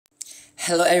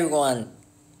Hello everyone.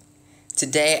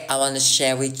 Today I want to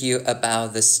share with you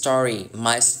about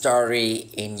my story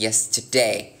in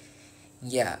yesterday.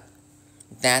 Yeah,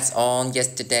 that's on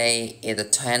yesterday is the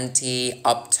 20th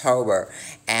October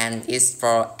and it's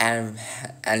for an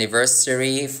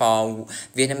anniversary for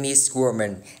Vietnamese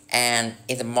woman. And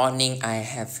in the morning I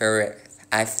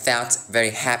felt very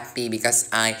happy because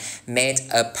I made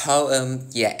a poem,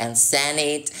 and sent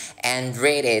it and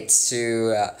read it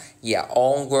to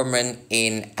all women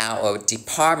in our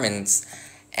departments.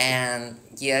 And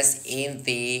yes, in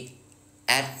the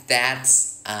at that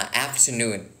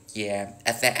afternoon, yeah,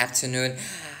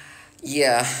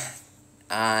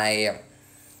 I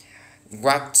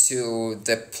walked to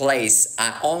the place.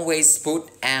 I always put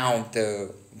out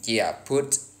to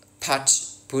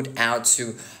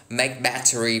make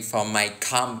battery for my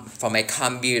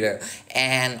computer.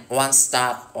 And one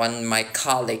stop on my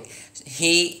colleague,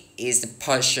 he is a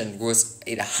person who's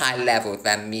at a high level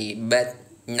than me, but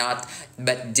not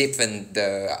but different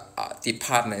the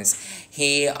departments.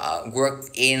 He worked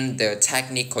in the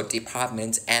technical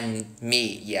department, and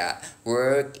me,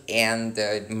 work in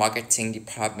the marketing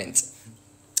department.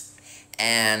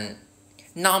 And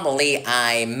normally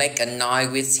I make a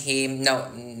noise with him. No,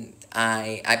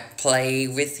 I play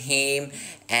with him.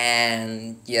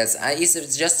 And yes,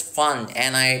 it's just fun.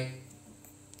 And I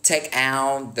take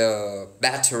out the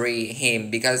battery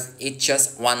him because it's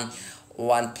just one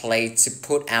plate to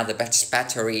put out the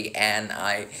battery. And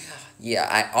I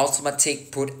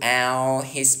automatic put out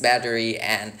his battery.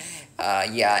 And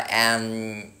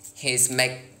and he's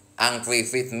make angry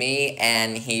with me,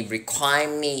 and he require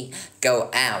me go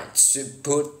out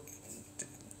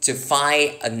to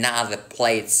find another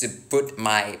place to put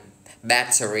my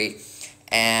battery.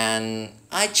 And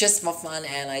I just for fun,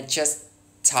 and I just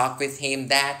talk with him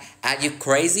that, are you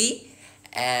crazy?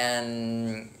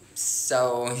 And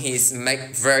so he's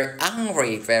make very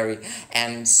angry,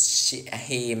 and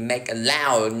he make a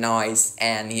loud noise,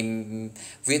 and he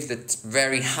with a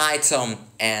very high tone.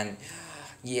 And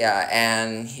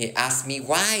and he asked me,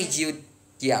 why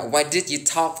did you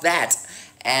talk that?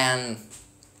 And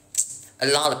a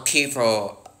lot of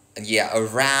people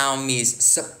around me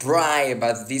surprised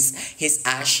about this his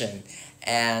action.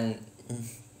 And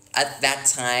at that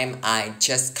time I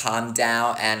just calm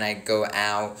down and I go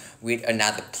out with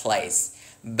another place.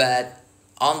 But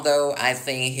although I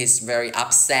think he's very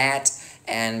upset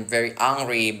and very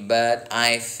angry, but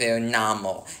I feel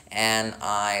normal. And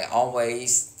I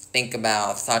always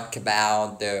thought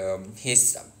about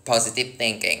his positive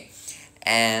thinking.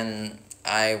 And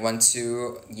I want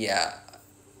to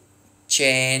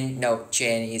change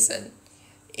is an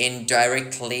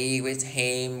indirectly with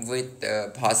him with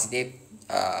the positive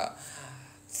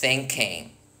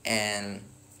thinking. And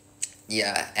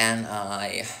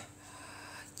I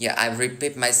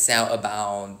repeat myself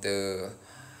about the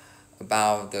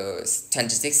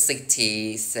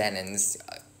 2660 sentence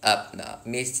of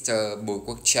Mr. Bui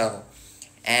Quoc Chau.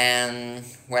 And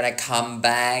when I came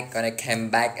back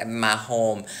at my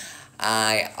home,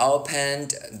 I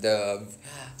opened the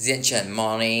Diễn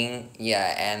morning,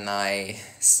 and I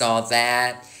saw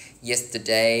that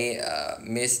yesterday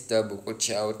Mr. Bui Quoc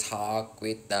Chau talked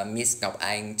with Miss Ngọc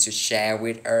Anh to share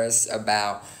with us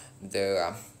about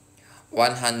the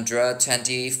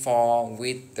 124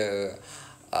 with the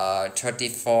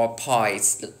 34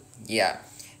 points,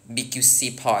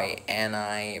 BQC point. And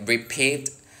I repeat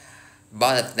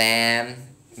both of them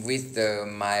with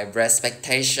my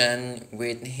expectation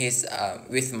with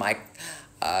my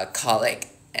colleague.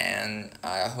 And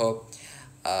I hope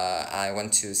I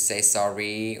want to say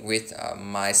sorry with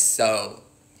my soul.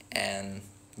 And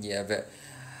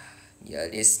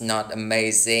it's not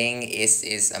amazing,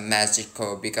 it's a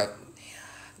magical because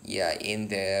in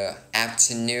the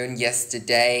afternoon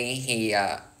yesterday he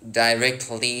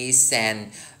directly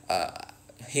sent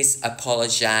his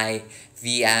apology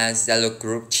via Zalo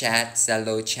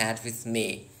chat with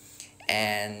me.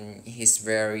 And he's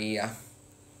very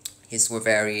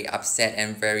upset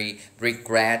and very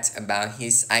regret about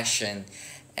his action.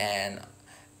 And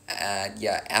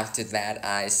after that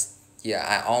I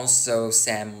also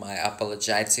send my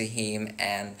apology to him.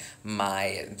 And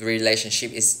my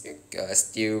relationship is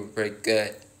still very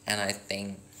good, and I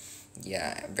think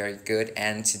very good.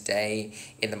 And today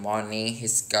in the morning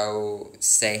he's go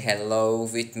say hello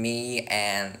with me,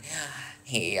 and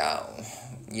he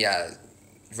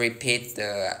repeat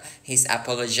his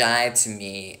apology to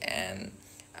me. And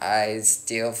I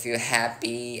still feel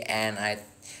happy, and I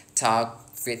talk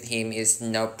with him is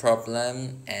no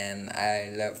problem, and I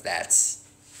love that.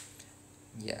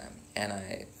 And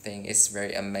I think it's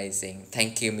very amazing.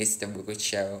 Thank you, Mr. Bui Quoc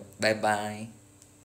Chau. Bye bye.